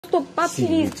Pastor,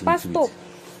 please, Pastor.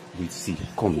 Wait, see,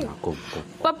 come now, come.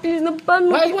 But please, no,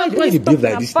 why they behave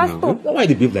like this now? Why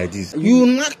they behave like this? You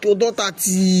knock your daughter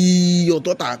till your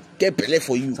daughter get pele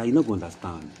for you. Sir, you not gonna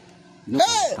understand. You not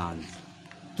understand.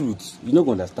 Truth, you not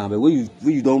gonna understand. But when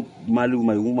you don't marry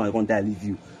my woman, I can't leave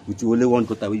you with your only one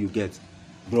daughter where you get.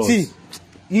 Bro. See,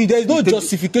 there is no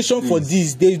justification for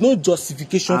this. There is no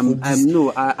justification for this.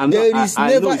 There is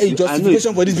never a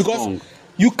justification for this because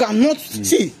you cannot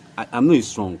see. I'm not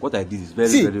strong. What I did is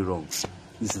very wrong.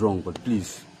 It's wrong, but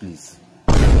please.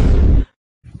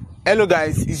 Hello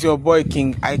guys, it's your boy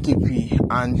King IKP,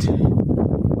 and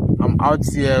I'm out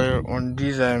here on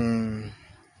this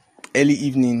early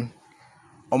evening.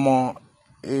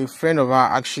 A friend of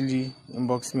ours actually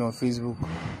inboxed me on Facebook,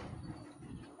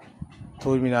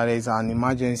 told me that there's an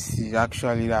emergency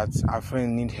actually, that our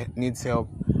friend needs help.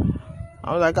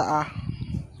 I was like,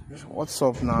 what's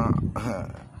up now?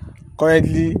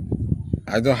 Currently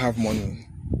I don't have money.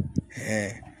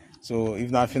 So if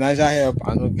not financial help,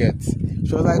 I don't get.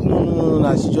 She was like,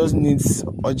 no, she just needs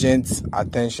urgent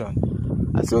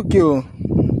attention. I said, okay,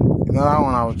 another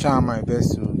one I will try my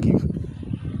best to give.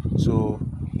 So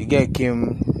the girl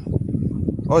came.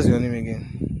 What's your name again?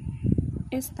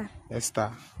 Esther.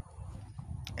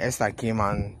 Esther came,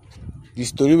 and the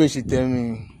story where she tell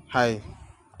me, hi,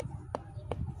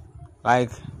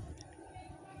 like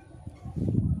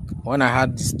when I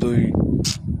heard the story,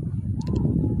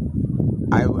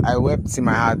 I wept in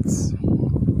my heart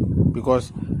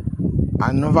because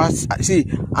I never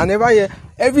hear.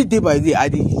 Every day by day I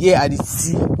did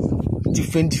see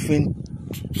different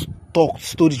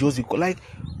stories. Just like,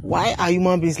 why are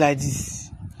human beings like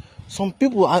this? Some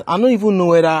people I don't even know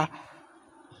whether.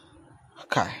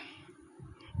 Okay,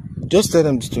 just tell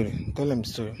them the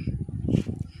story.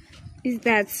 Is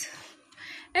that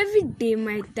every day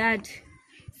my dad,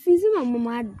 since my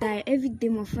mama died, every day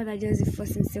my father just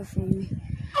force himself on me.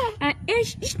 And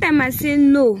each time I say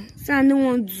no, so I don't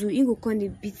want to, he go come, they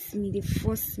beat me, they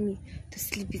force me to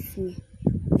sleep with me.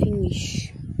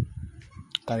 Finish.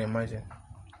 Can you imagine?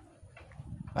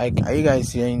 Like, are you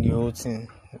guys hearing the whole thing?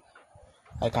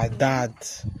 Like, a dad,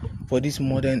 for this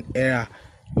modern era,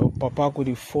 your papa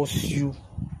could force you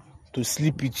to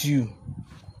sleep with you.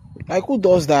 Like, who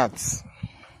does that?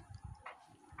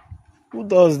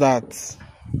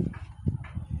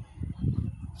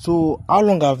 So, how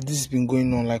long have this been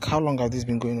going on?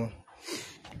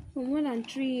 For more than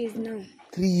 3 years now.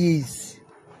 3 years?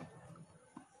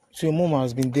 So, your mom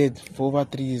has been dead for over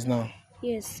 3 years now?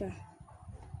 Yes, sir.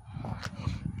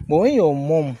 But when your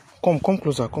mom... Come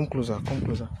closer.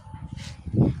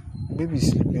 Baby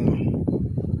is sleeping now.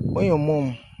 When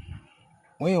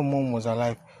your mom was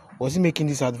alive, was he making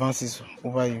these advances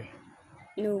over you?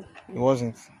 No. It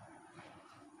wasn't?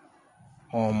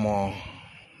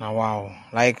 Now wow.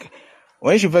 Like,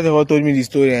 when she first of all told me the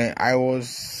story, I was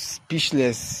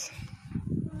speechless.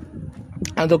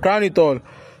 And to crown it all,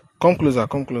 come closer.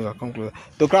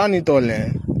 To crown it all,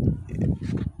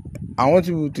 I want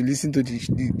you to listen to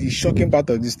the shocking part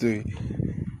of this story.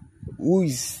 Who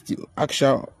is the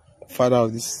actual father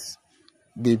of this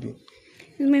baby?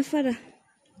 He's my father.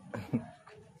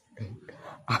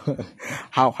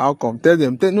 How come? Tell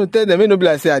them. Tell them. May not be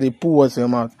like say they put words in your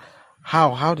mouth.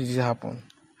 How did it happen?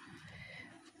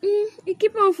 He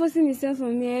keep on forcing himself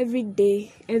on me every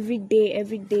day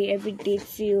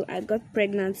till I got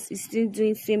pregnant. He's still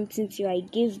doing same thing till I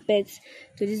gave birth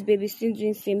to this baby. Still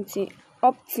doing same thing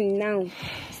up till now.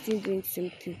 Still doing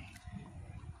same thing.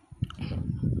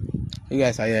 You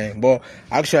guys are hearing, but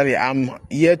actually, I'm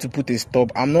here to put a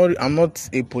stop. I'm not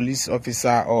a police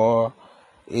officer or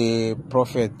a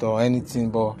prophet or anything,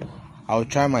 but I'll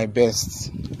try my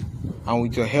best, and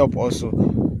with your help also,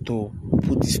 to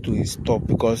put this to a stop,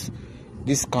 because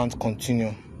this can't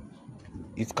continue.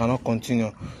 It cannot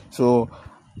continue. So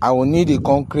I will need a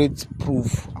concrete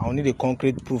proof.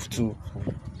 To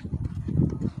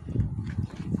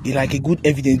be like a good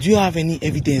evidence. Do you have any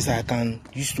evidence I can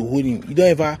use to hold him? You don't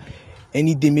ever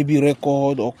any day maybe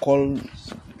record or call?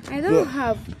 I don't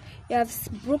have. You have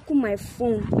broken my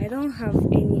phone. I don't have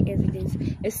any evidence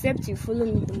except you follow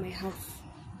me to my house.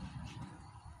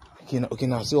 Okay,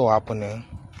 now see what happened.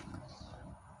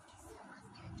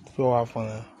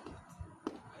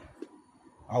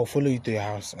 I'll follow you to your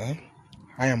house. I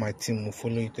and my team will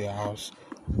follow you to your house.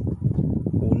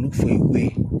 We'll look for a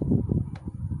way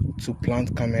to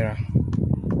plant camera.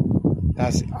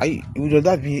 Will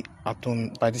that be at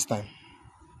home by this time?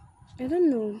 I don't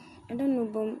know,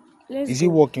 but let's Is he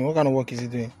working? What kind of work is he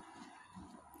doing?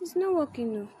 It's not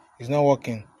working, no. It's not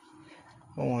working.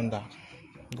 No wonder.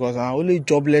 Because only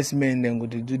jobless men then go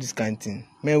to do this kind of thing.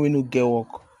 Men will not get work.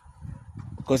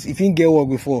 Because if he get work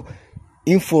before,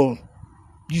 info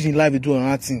using life to do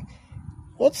another thing.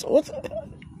 What?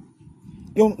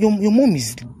 Your mom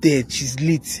is dead. She's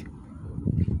late.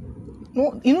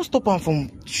 No, you don't stop her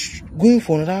from going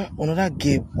for another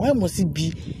girl. Why must it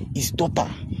be his daughter?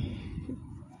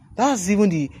 That's even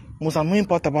the most annoying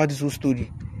part about this whole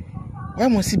story. Why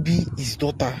must it be his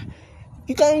daughter?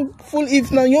 You can fool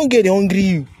if now young girl they hungry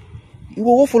you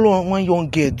will go follow one young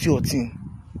girl do your thing.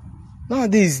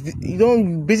 Nowadays you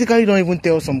don't even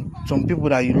tell some people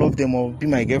that you love them or be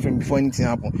my girlfriend before anything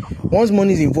happen. Once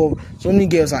money is involved, so many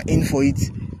girls are in for it.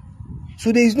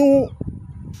 So there is no,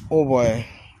 oh boy.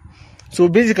 So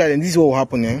basically, then this is what will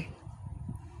happen.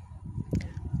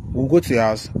 We'll go to your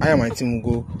house. I and my team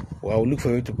will go. Or I will look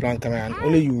for you to plant camera, and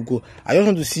only you will go. I just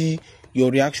want to see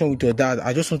your reaction with your dad.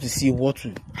 I just want to see what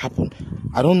will happen.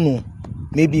 I don't know.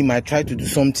 Maybe he might try to do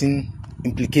something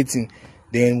implicating.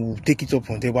 Then we'll take it up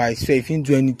from there. But I swear, if he didn't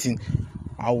do anything,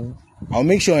 I'll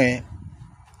make sure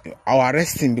I'll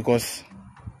arrest him, because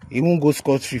he won't go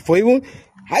scot-free. For even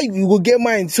how you go get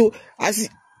mine. So as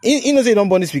he knows, he don't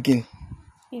born this speaking.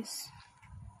 Yes.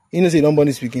 He knows he don't born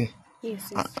this speaking.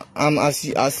 Yes. And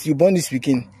as you born this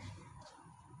speaking,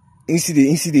 you see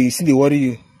they worry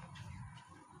you.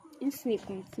 Yes, they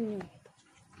continue.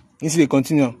 You see they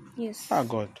continue. Yes. Ah,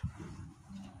 God.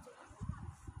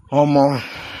 Oh man.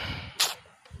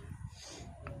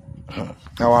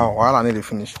 Wow, I need to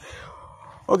finish.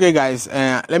 Okay, guys.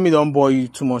 Let me don't bore you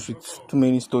too much with too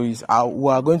many stories.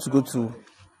 We are going to go to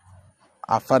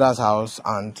our father's house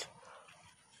and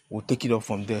we'll take it up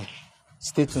from there.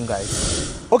 Stay tuned,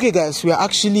 guys. Okay, guys, we are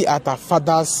actually at our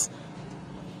father's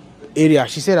area.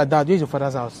 She said that, Dad, where's your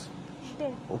father's house?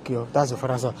 There. Okay, that's your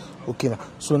father's house. Okay, now.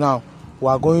 So now we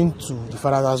are going to the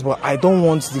father's house, but I don't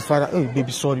want the father. Hey,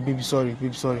 baby, sorry. Sorry.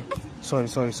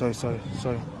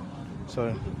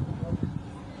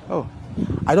 Oh,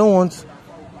 I don't want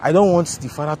the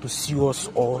father to see us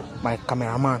or my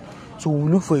cameraman. So we'll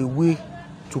look for a way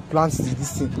to plant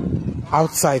this thing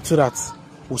outside so that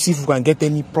we'll see if we can get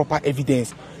any proper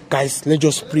evidence. Guys, let's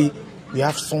just pray we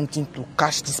have something to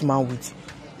catch this man with.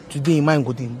 Today, man,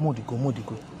 go there. More they go.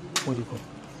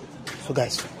 So,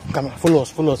 guys, come here. Follow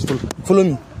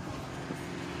me.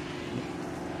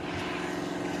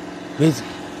 Where's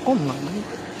come on,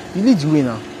 you lead the way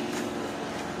now.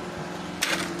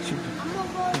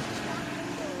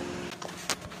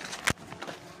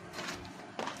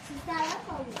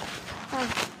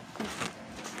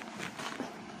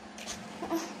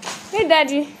 Hey,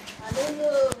 Daddy. I don't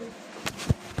know.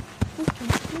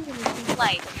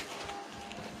 Like.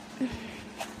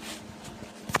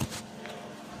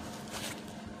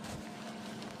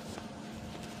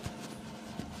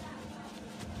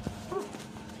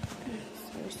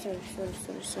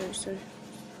 Sorry.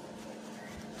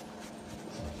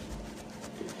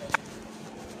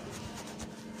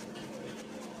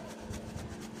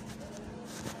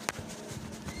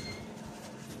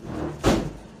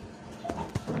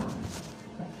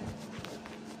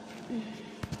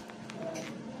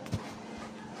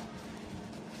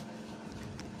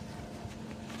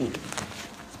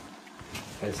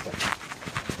 Esther.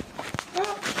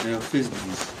 Your face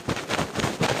please.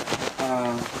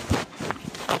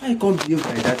 Why you can't behave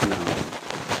like that now?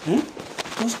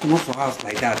 Just come out for house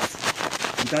like that.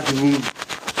 Without even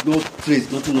no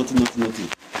trace, nothing.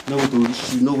 No way to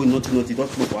reach you, no way, nothing.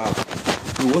 Just come out for house.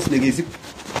 So what's the again? Is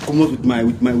come out with my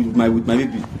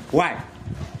baby? Why?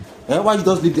 Why you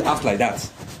just leave the house like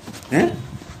that? You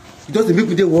just make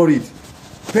me worried.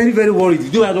 Very, very worried.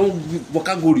 You know I don't walk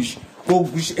out go reach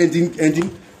ending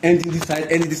this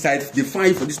side. They find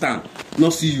you for this time.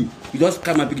 Not see you. You just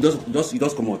come and pick. You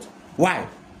just come out. Why?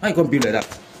 Why you can't be like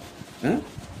that?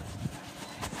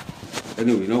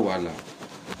 Anyway, no wahala.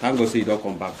 Thank God say you don't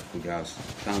come back to the house.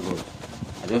 Thank God.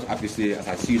 I just happy say as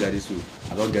I see you like this way,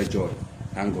 I don't get joy.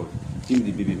 Thank God. See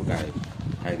me the baby, look at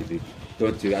the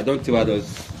baby. I don't tell her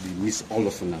just miss all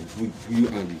of them now. You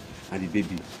and the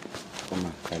baby. Come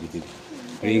on, carry the baby.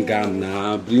 Bring down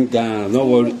now, No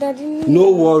worry. Daddy,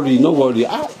 no worry.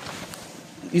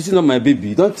 It's not my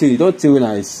baby. Don't tell when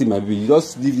I see my baby. You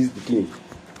just leave this king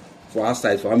for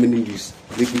outside for how many years?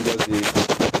 Make me just be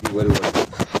very well.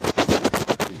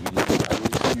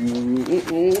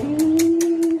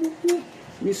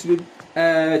 Miss you.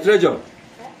 Treasure.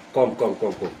 Come.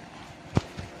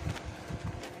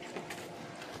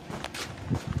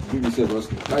 Baby said,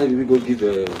 why did we go give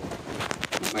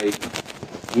my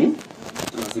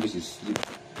so this is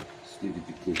sleep the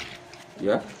picking.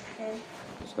 Yeah?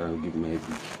 So I'll give my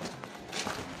baby.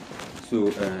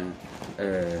 So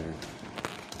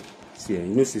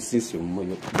see, since your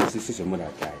mother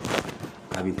died,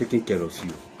 I've been taking care of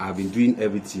you. I've been doing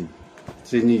everything,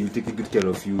 training you, taking good care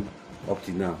of you up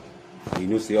to now. You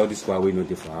know, say all this while we not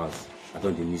there for us. I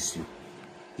don't dey miss you.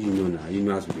 You know now. You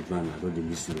know as we dey man. I don't dey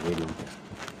miss you very long.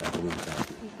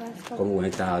 Come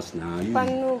enter house now. You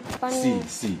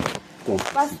see. Come.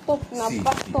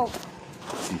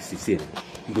 See.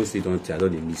 You don't say don't tell. I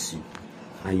don't dey miss you.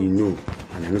 And you know,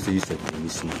 and I know say you said you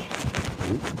miss me. So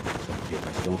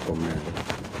I don't come now.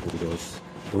 Because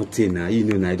don't say now. You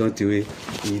know now. Don't tell you.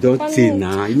 You don't say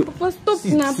now. You know. Papa, stop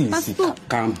now. Papa, stop.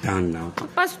 Calm down now.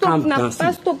 Papa, stop now.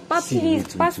 Papa, stop. Papa,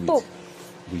 please. Papa, stop.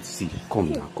 Wait, see.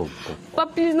 Come now. Come.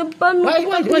 Papa, please. No, Papa, no.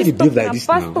 Why they behave like this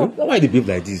now? Why they behave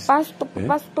like this? Papa, stop.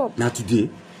 Papa, stop. Now today.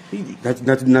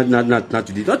 Not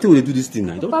today. Don't tell you do this thing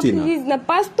now. Don't Papa, tell now. please. Now,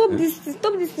 Papa, stop this.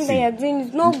 Stop this thing that you're doing.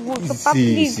 It's not good. Papa,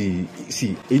 please.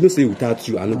 See. You know, say without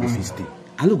you, I no go fit stay.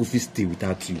 I no go fit stay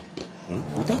without you.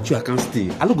 Without you, I can't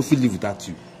stay. I no go fit live without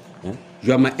you.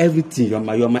 You are my everything. You are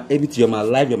my everything. You are my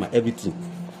life. You are my everything.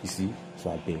 You see? So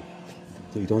I beg.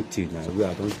 So you don't tell now.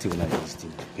 I don't tell like this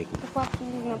thing. Papa,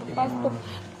 please. Now,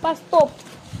 Papa, stop.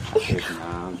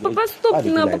 Papa, stop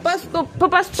now. Papa, stop.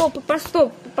 Papa, stop. Papa,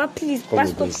 stop. Papa, please. Papa,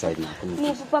 stop.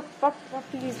 No, Papa,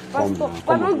 please. Papa, stop.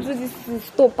 Papa, don't do this thing.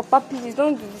 Stop. Papa, please.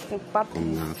 Don't do this thing. Papa,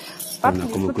 please. Papa,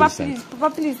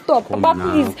 please. Stop.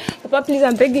 Papa, please.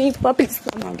 I'm begging you. Papa, please.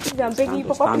 I'm begging you.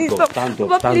 Papa, please. Stop.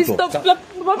 Papa, please. Stop.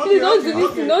 Papa, please. Don't do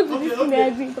this thing. Don't do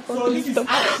this thing. Papa,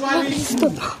 please.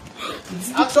 Stop.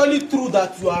 It's actually true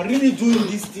that you are really doing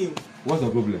this thing. What's the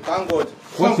problem? Thank God.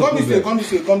 Come this way. Come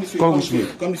this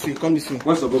way.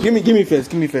 What's the problem? Give me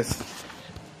first.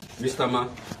 Mr. Man,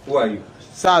 who are you?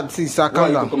 Sir,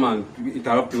 calm down. Come and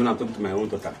interrupt me when I'm talking to my own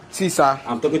daughter. See, sir.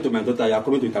 I'm talking to my daughter. You are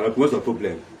coming to interrupt me. What's the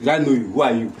problem? Did I know you? Who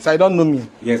are you? Sir, you don't know me.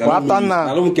 Yes, I don't know you.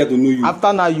 I don't care to know you.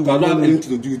 After now, you I will don't know have me. anything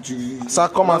to do with you. Sir,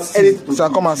 come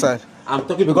outside. I'm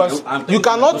talking because to you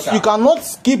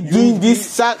cannot keep doing this.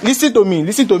 Sir, listen to me.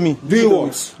 Doing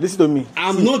what? Listen to me.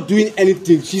 I'm not doing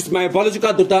anything. She's my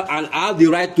biological daughter, and I have the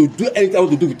right to do anything I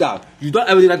want to do with her. You don't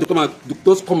have the right to come and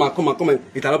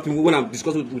interrupt me when I'm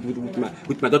discussing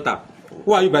with my daughter.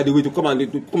 Who are you, by the way, to come and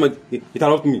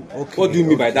interrupt me? Okay, what do you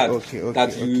mean by that?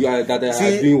 That you are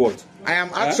doing what? I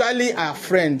am actually a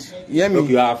friend. You hear me?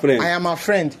 Okay, you are a friend. I am a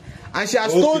friend. And she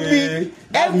has told me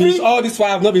that means all this while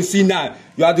I have not been seen now.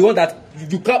 You are the one that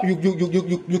you kept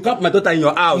my daughter in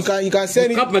your house. You can say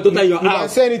anything. You kept my daughter in your house. You can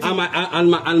say anything.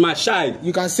 And my child.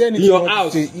 You can say anything in your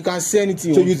house. You can say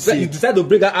anything. So you decide to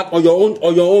bring her out on your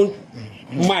own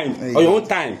mind, on your own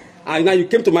time. And now you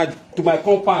came to my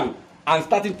compound and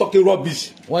started talking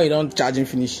rubbish. Why you don't charge him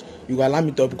finish? You go allow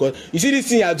me to, because you see this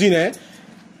thing you are doing, eh?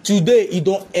 Today it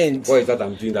don't end. What is that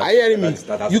I'm doing? Are you hearing me?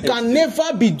 You can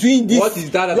never be doing this. What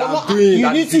is that I'm doing? You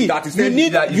need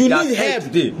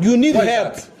help. You need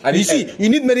help. You see, you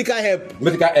need medical help.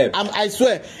 I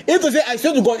swear. I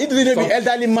swear to God, if they be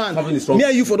elderly man, me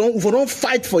and you for don't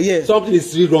fight for years. Something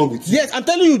is really wrong with you. Yes, I'm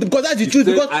telling you, because that's the truth.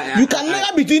 Because you can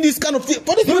never be doing this kind of thing.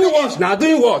 Doing what? Now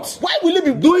doing what? Why will you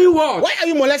be doing what? Why are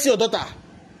you molesting your daughter?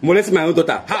 Molesting my own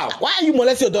daughter? How? Why are you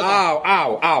molesting your daughter?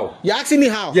 How? You're asking me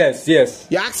how? Yes.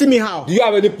 You're asking me how? Do you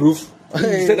have any proof?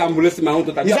 You said I'm molesting my own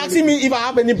daughter. He's asking me if I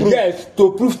have any proof. Yes,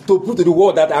 to prove to the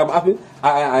world that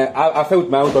I fell with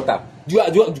my own daughter. Do you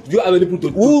have any proof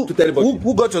to tell anybody?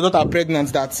 Who got your daughter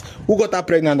pregnant? Who got her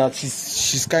pregnant that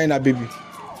she's carrying her baby?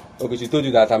 Okay, she told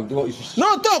you that I'm doing.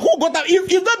 No, talk. Who got her?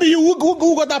 If not be you,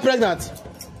 who got her pregnant?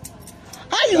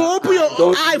 How you open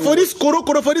your eye for this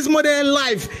for this modern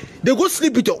life? They go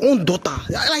sleep with your own daughter.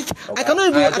 Like, I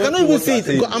cannot even say it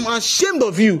because I'm ashamed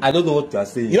of you. I don't know what you are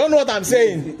saying. You don't know what I'm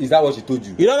saying. Is that what she told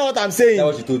you? You don't know what I'm saying. Is that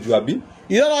what she told you, Abi?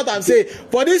 You don't know what I'm saying.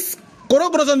 For this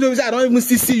sometimes I don't even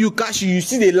see you catch you. You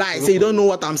see the lie. Say you don't know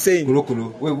what I'm saying.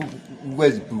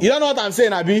 Where's the proof? You don't know what I'm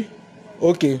saying, Abi?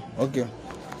 Okay.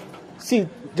 See,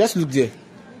 just look there.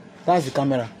 That's the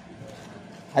camera.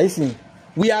 Are you seeing?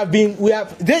 We have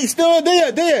they still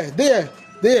there.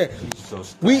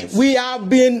 We have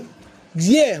been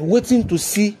waiting to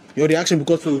see your reaction,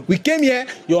 because we came here.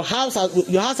 Your house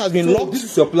has been locked. This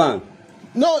is your plan.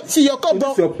 No, see, your cup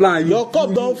don't. Your plan. Your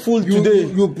cup don't full today.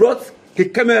 You brought the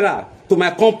camera to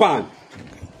my compound.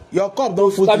 Your cup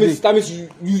don't full today. That means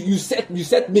you set me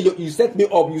up. You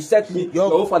set me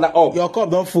your own father up. Your cup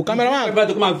don't full. Cameraman,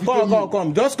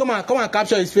 come. Just come and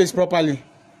capture his face properly.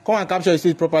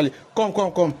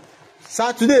 Come.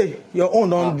 Sir, today your own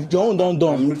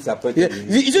done. I'm not disappointed. Yeah.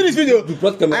 You see this video?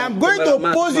 I am going to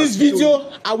post this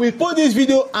video. I will post this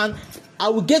video and I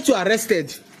will get you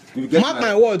arrested. Mark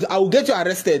my words. I will get you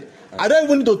arrested. I don't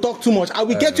even need to talk too much. I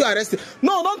will get you arrested.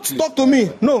 No, don't talk to me.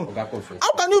 No.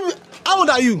 How can you be? How old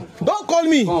are you? Don't call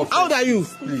me. How old are you?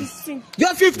 Please.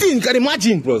 You're 15. Can you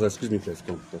imagine? Bros, excuse me first.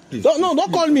 Come, please.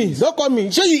 Don't call me. Don't call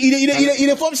me. Sure,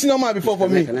 you form senior man before for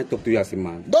me. Can I talk to you as a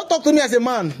man? Don't talk to me as a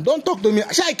man. Don't talk to me.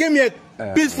 Sure, I came here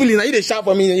peacefully. Now you dey shout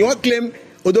for me. You want to claim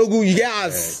Odogu? You get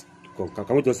ass.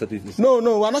 Can we just settle this? No,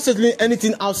 we are not settling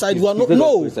anything outside. We are not.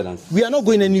 No, we are not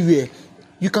going anywhere.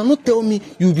 You cannot tell me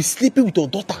you will be sleeping with your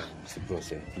daughter.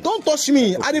 Don't touch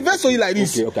me. I reverse for you like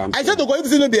this. Okay, I said to go to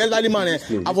say no be elderly man.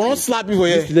 I will not slap you for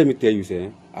you. Let me tell you,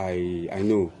 sir. I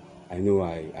know.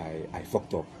 I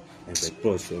fucked up. And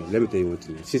bros, let me tell you one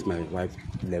thing. Since my wife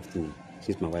left me,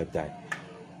 since my wife died,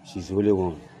 she's the only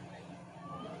one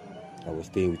that was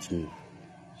staying with me.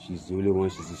 She's the only one.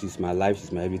 She's my life.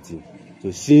 She's my everything.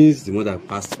 So since the mother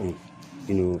passed on,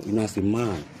 you know, as a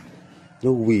man,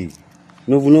 no way.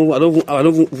 No, I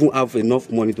don't even have enough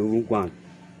money to even go and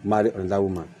marry another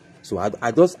woman. So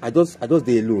I just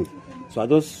stay alone. So I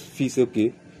just feel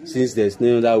okay. Since there's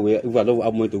no other way, if I don't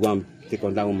have money to go and take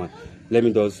on that woman, let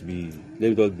me just be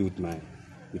with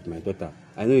my daughter.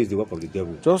 I know it's the work of the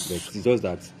devil. It's just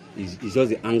that it's just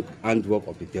the handwork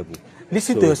of the devil.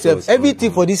 Listen to yourself.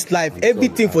 Everything for this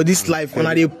life,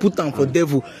 when they put on for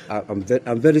devil. I'm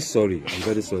very sorry. I'm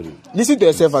very sorry. Listen to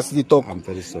yourself as they talk. I'm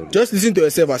very sorry. Just listen to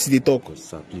yourself as they talk.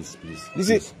 Sir, please.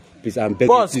 Listen. Please, I'm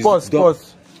begging.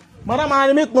 Pause. Madam,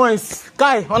 I make noise.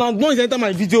 Kai, when noise enter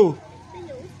my video.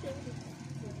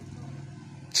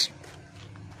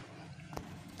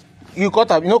 You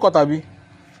cut Abi.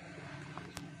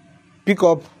 Pick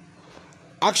up.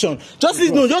 Action. Just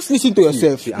listen to yourself.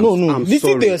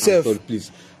 Listen to yourself. Sorry,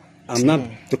 please. I'm not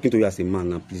talking to you as a man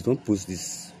now. Please don't post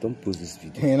this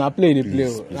video. And I play.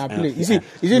 You see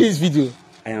this video?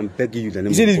 I am begging you the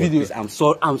name of God. This video? Please,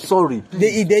 I'm sorry.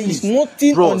 Please, there is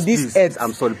nothing on this earth.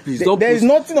 I'm sorry, please. There is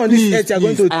nothing on this earth you are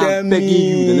going to tell me. I'm begging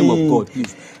you the name of God,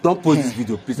 please. Don't post this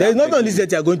video, please. There is nothing on this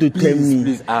earth you are going to tell me.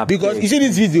 Please, because you see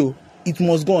this video, it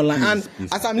must go online.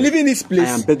 Please, as I'm leaving this place,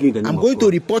 I am begging you the name I'm of going God. to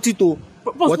report it to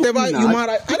whatever human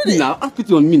rights. I'm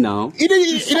putting on me now. You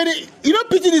don't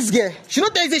pity this girl. She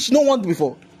don't tell you she don't want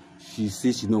before. She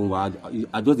says she don't want.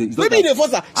 I don't. Maybe in the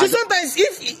force her. She sometimes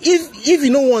if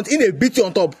you don't want, in a beat you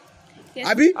on top. Yes.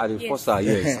 Abi? I force her,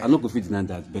 yes. I'm not going to deny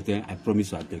that, but I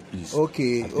promise you, I beg, please.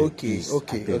 Okay.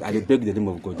 I beg the name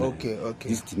of God. Okay.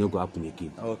 This thing not going to happen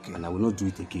again. Okay. And I will not do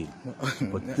it again.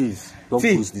 But please, don't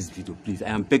post this video, please. I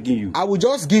am begging you. I will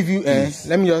just give you, I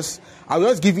will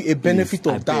just give you a benefit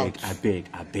of doubt. I beg.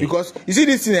 Because, you see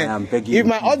this thing, I am begging if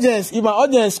my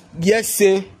audience, yes,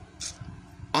 say,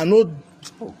 I not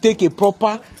take a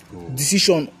proper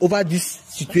decision over this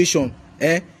situation,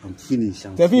 I'm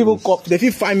finished. They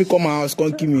feel find me, come my house,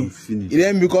 come kill me. I'm finished.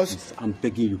 Then because I'm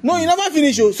begging you. No, you never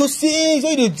finish. So see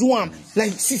they do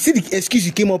like see the excuse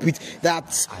you came up with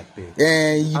that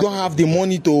you don't have the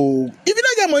money to. If you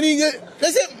don't get money,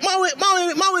 let's say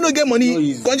man we not get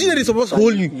money. Continue is supposed to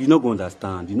hold you. You not going to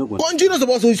understand. Continue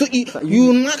supposed to. So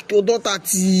you knock your daughter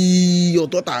till your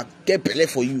daughter get pele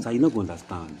for you. So you not going to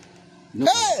understand. You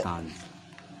not going to understand.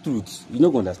 Truth, you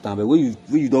not understand, but when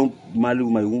you don't marry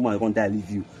my woman, can't die leave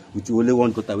you with you only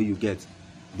one daughter where you get,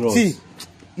 bro. See,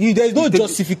 there is no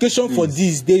justification for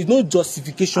this. There is no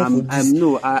justification for this.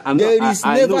 There is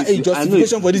never a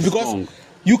justification for this because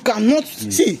you cannot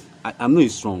see. I know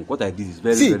it's wrong. What I did is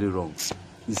very wrong.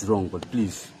 It's wrong, but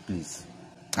please.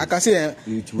 I can say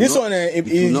this one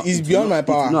is beyond my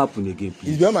power. It will not happen again, please.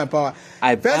 It's beyond my power.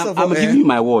 I'm giving you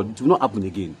my word. It will not happen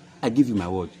again. I give you my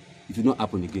word. It will not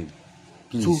happen again.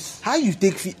 Please. So how you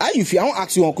feel? I want to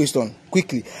ask you one question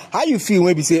quickly. How you feel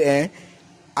when we say,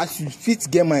 as you fit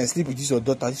get my sleep with this your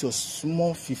daughter, this your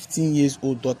small 15 years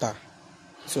old daughter,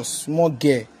 this your small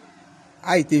girl.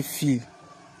 How you feel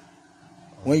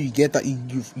when you get her,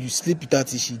 you sleep with her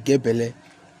till she get belly,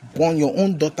 born your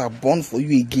own daughter, born for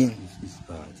you again?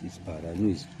 It's bad. I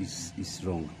know it's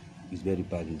wrong. It's very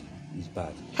bad. It's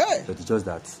bad. Hey. But it's just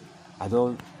that I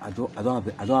don't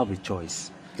have a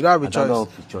choice. You don't have a choice. I don't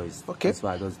have a choice. Okay. That's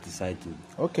why I just decide to.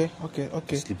 Okay.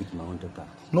 Sleep with my own daughter.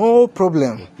 No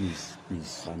problem. So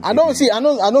please. I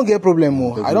don't get problem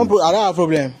more. I don't have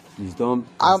problem. Please don't.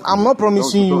 I'm not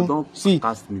promising you. Don't see,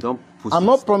 cast me. Don't post I'm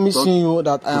not promising you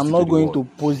that I am not going to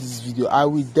post this video. I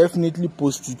will definitely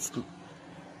post it.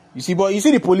 You see, but you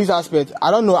see the police aspect.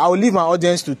 I don't know. I will leave my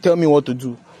audience to tell me what to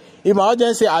do. If my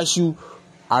audience say I should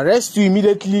arrest you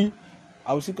immediately,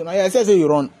 I will say, I say you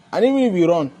run. And even if you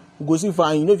run, go see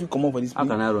fine. You know if you come up for this. How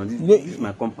can I run? This is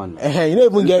my compound. You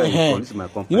don't even get. This is my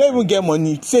compound. You don't even get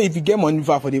money. Say if you get money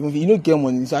for the movie, you don't get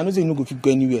money. So I know say you no go fit go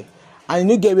anywhere, and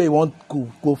you no get where you want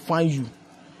to go find you.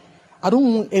 I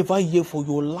don't want ever hear for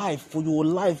your life,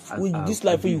 this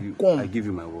life where you come. I give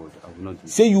you my word. I will not do it.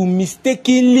 Say you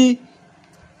mistakenly.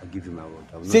 I give you my word.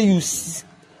 I will not Say do you it.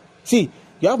 see,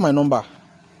 you have my number.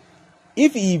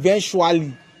 If he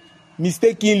eventually,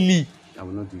 mistakenly, I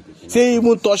will not do it again. say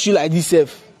even touch you like this,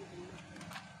 self,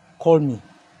 call me.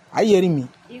 Are you hearing me?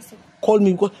 Yes, sir. Call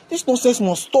me because this nonsense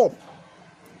must stop.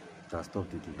 Stop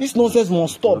today. This nonsense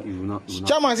must stop.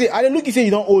 Chairman say, I look, you say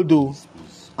you don't old though.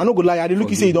 I no go lie. I look,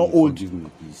 you say you don't old. Forgive me,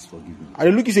 please. Forgive me. I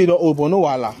look, you say you don't old, but no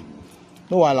wala.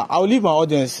 No wala. I will leave my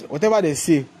audience. Whatever they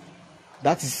say,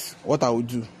 that is what I will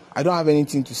do. I don't have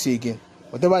anything to say again.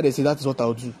 Whatever they say, that is what I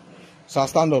will do. So I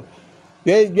stand up.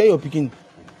 Where you're picking?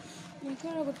 I'm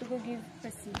going to go give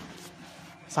person.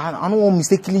 So I don't want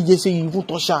mistakenly just say you won't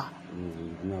touch her.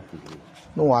 No problem.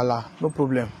 No wala. No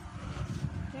problem.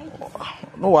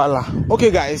 No wala. Okay,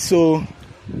 guys. So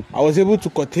I was able to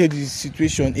curtail the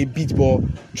situation a bit, but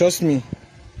trust me,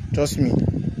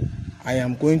 I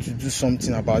am going to do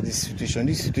something about this situation.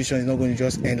 This situation is not going to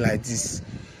just end like this.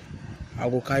 I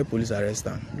will carry police arrest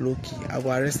him. Low key, I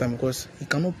will arrest him because he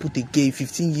cannot put a girl,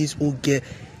 15 years old girl,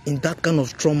 in that kind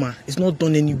of trauma. It's not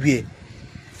done anywhere.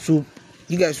 So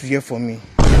you guys will hear from me.